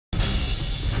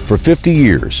For 50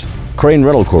 years, Crane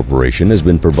Rental Corporation has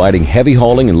been providing heavy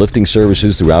hauling and lifting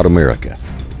services throughout America.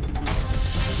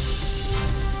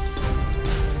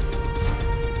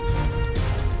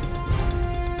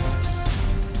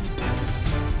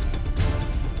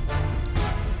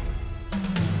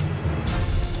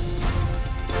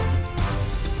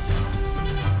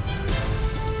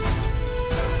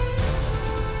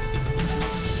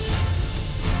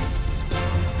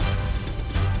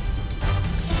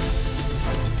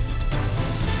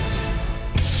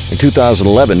 In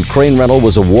 2011, Crane Rental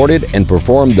was awarded and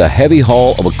performed the heavy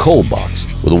haul of a Coldbox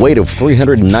with a weight of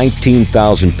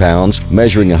 319,000 pounds,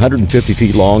 measuring 150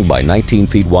 feet long by 19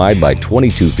 feet wide by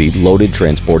 22 feet loaded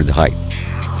transported height.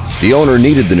 The owner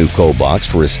needed the new Coldbox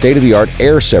for a state-of-the-art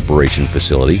air separation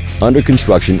facility under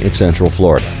construction in Central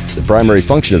Florida. The primary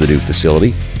function of the new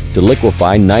facility: to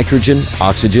liquefy nitrogen,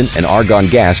 oxygen, and argon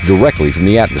gas directly from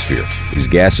the atmosphere. These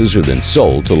gases are then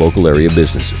sold to local area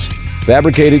businesses.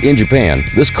 Fabricated in Japan,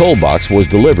 this Coldbox was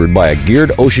delivered by a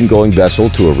geared ocean-going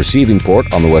vessel to a receiving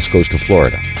port on the west coast of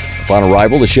Florida. Upon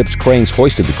arrival, the ship's cranes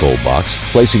hoisted the Coldbox,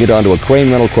 placing it onto a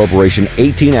Crane Rental Corporation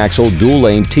 18-axle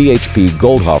dual-lane THP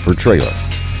Goldhofer trailer.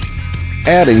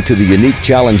 Adding to the unique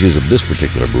challenges of this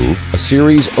particular move, a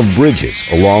series of bridges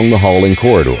along the hauling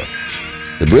corridor.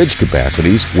 The bridge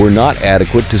capacities were not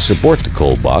adequate to support the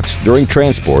Coldbox during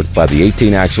transport by the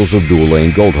 18 axles of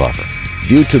dual-lane Goldhofer.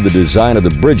 Due to the design of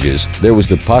the bridges, there was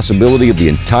the possibility of the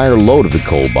entire load of the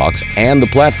Coldbox and the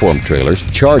platform trailers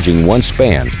charging one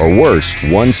span, or worse,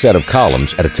 one set of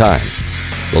columns at a time.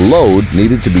 The load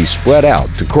needed to be spread out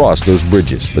to cross those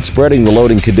bridges, but spreading the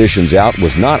loading conditions out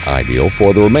was not ideal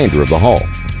for the remainder of the haul.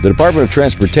 The Department of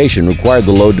Transportation required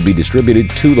the load to be distributed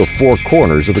to the four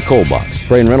corners of the Coldbox.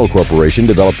 Crane Rental Corporation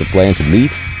developed a plan to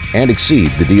meet and exceed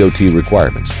the DOT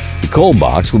requirements. The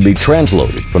Coldbox would be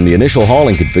transloaded from the initial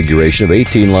hauling configuration of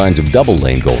 18 lines of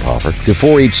double-lane Goldhofer to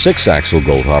 4 each 6-axle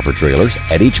Goldhofer trailers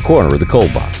at each corner of the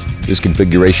Coldbox. This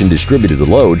configuration distributed the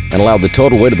load and allowed the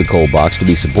total weight of the Coldbox to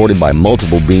be supported by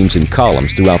multiple beams and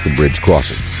columns throughout the bridge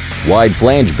crossing. Wide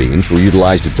flange beams were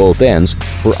utilized at both ends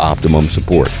for optimum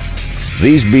support.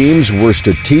 These beams were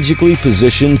strategically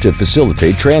positioned to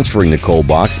facilitate transferring the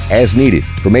Coldbox as needed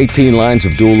from 18 lines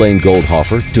of dual-lane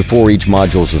Goldhofer to 4 each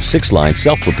modules of 6-line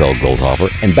self-propelled Goldhofer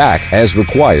and back as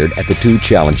required at the two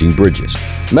challenging bridges.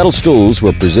 Metal stools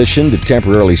were positioned to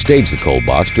temporarily stage the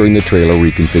Coldbox during the trailer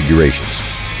reconfigurations.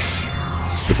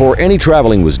 Before any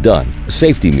traveling was done, a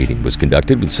safety meeting was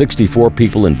conducted with 64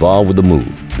 people involved with the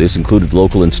move. This included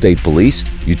local and state police,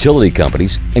 utility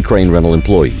companies, and Crane Rental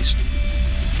employees.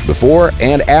 Before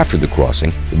and after the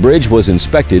crossing, the bridge was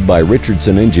inspected by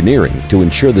Richardson Engineering to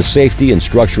ensure the safety and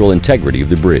structural integrity of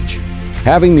the bridge.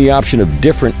 Having the option of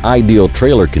different ideal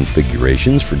trailer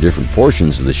configurations for different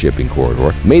portions of the shipping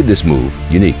corridor made this move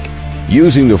unique.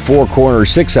 Using the 4-corner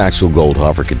 6-axle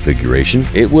Goldhofer configuration,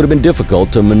 it would have been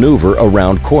difficult to maneuver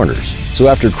around corners. So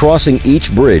after crossing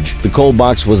each bridge, the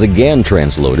Coldbox was again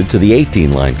transloaded to the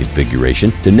 18-line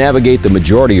configuration to navigate the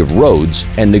majority of roads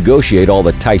and negotiate all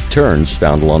the tight turns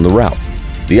found along the route.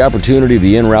 The opportunity of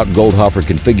the en-route Goldhofer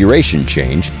configuration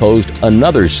change posed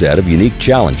another set of unique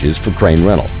challenges for Crane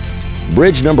Rental.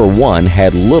 Bridge number 1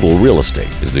 had little real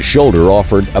estate, as the shoulder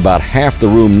offered about half the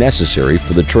room necessary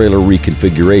for the trailer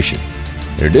reconfiguration.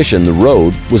 In addition, the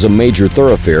road was a major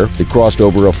thoroughfare that crossed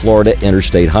over a Florida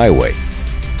interstate highway.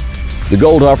 The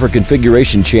Goldhofer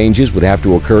configuration changes would have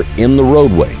to occur in the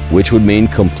roadway, which would mean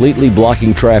completely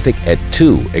blocking traffic at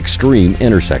 2 extreme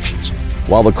intersections.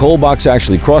 While the Coldbox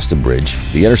actually crossed the bridge,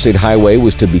 the interstate highway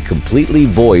was to be completely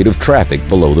void of traffic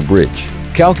below the bridge.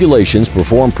 Calculations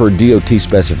performed per DOT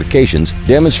specifications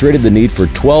demonstrated the need for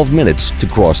 12 minutes to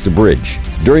cross the bridge.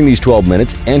 During these 12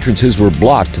 minutes, entrances were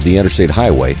blocked to the interstate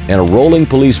highway, and a rolling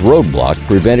police roadblock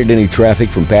prevented any traffic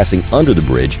from passing under the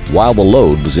bridge while the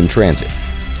load was in transit.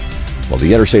 While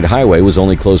the interstate highway was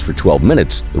only closed for 12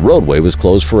 minutes, the roadway was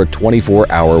closed for a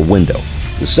 24-hour window.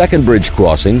 The second bridge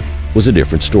crossing was a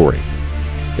different story.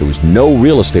 There was no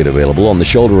real estate available on the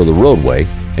shoulder of the roadway,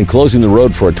 and closing the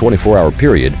road for a 24-hour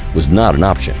period was not an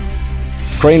option.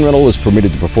 Crane Rental was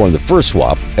permitted to perform the first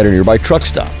swap at a nearby truck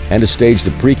stop and to stage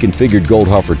the pre-configured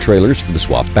Goldhofer trailers for the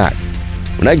swap back.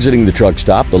 When exiting the truck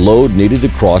stop, the load needed to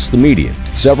cross the median.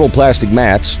 Several plastic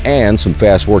mats and some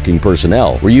fast-working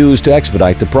personnel were used to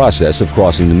expedite the process of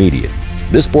crossing the median.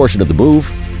 This portion of the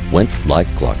move went like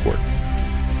clockwork.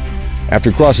 After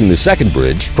crossing the second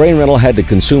bridge, Crane Rental had to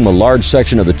consume a large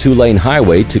section of the 2-lane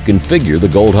highway to configure the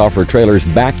Goldhofer trailers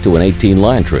back to an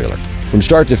 18-line trailer. From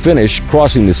start to finish,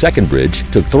 crossing the second bridge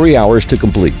took 3 hours to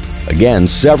complete. Again,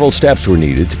 several steps were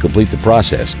needed to complete the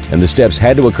process, and the steps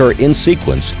had to occur in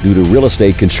sequence due to real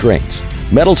estate constraints.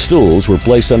 Metal stools were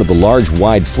placed under the large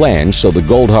wide flange so the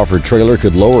Goldhofer trailer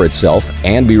could lower itself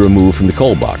and be removed from the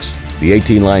coal box. The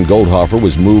 18-line Goldhofer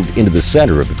was moved into the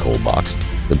center of the coal box.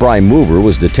 The prime mover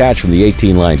was detached from the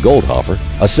 18-line Goldhofer.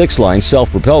 A 6-line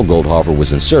self-propelled Goldhofer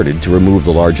was inserted to remove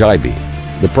the large I-beam.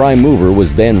 The prime mover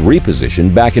was then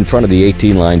repositioned back in front of the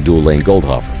 18-line dual-lane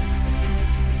Goldhofer.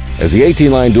 As the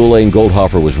 18-line dual-lane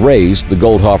Goldhofer was raised, the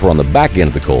Goldhofer on the back end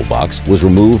of the coal box was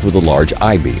removed with a large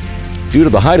I-beam. Due to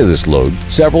the height of this load,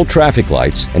 several traffic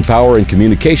lights and power and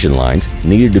communication lines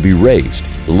needed to be raised.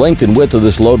 The length and width of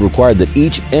this load required that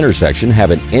each intersection have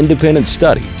an independent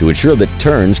study to ensure that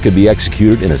turns could be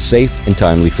executed in a safe and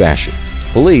timely fashion.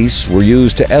 Police were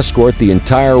used to escort the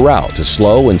entire route to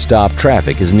slow and stop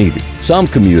traffic as needed. Some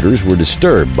commuters were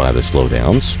disturbed by the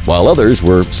slowdowns, while others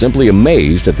were simply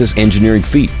amazed at this engineering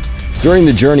feat. During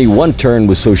the journey, one turn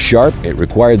was so sharp it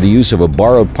required the use of a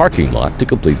borrowed parking lot to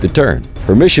complete the turn.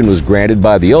 Permission was granted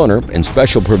by the owner and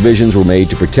special provisions were made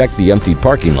to protect the emptied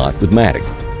parking lot with matting.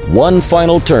 One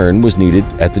final turn was needed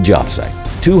at the job site.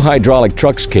 2 hydraulic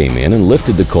trucks came in and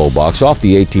lifted the coal box off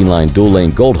the 18-line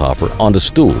dual-lane Goldhofer onto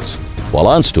stools. While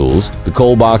on stools, the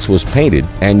coal box was painted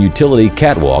and utility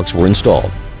catwalks were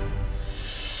installed.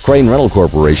 Crane Rental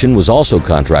Corporation was also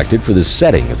contracted for the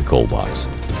setting of the coal box.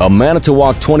 A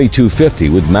Manitowoc 2250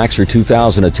 with Maxer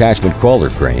 2000 attachment crawler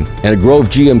crane and a Grove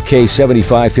GMK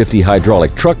 7550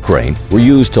 hydraulic truck crane were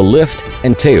used to lift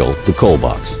and tail the coal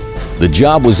box. The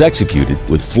job was executed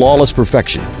with flawless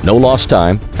perfection, no lost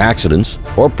time, accidents,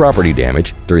 or property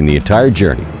damage during the entire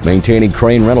journey, maintaining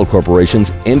Crane Rental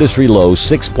Corporation's industry-low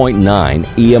 6.9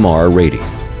 EMR rating.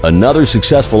 Another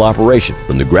successful operation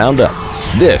from the ground up.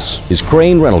 This is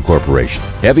Crane Rental Corporation,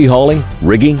 heavy hauling,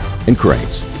 rigging, and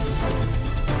cranes.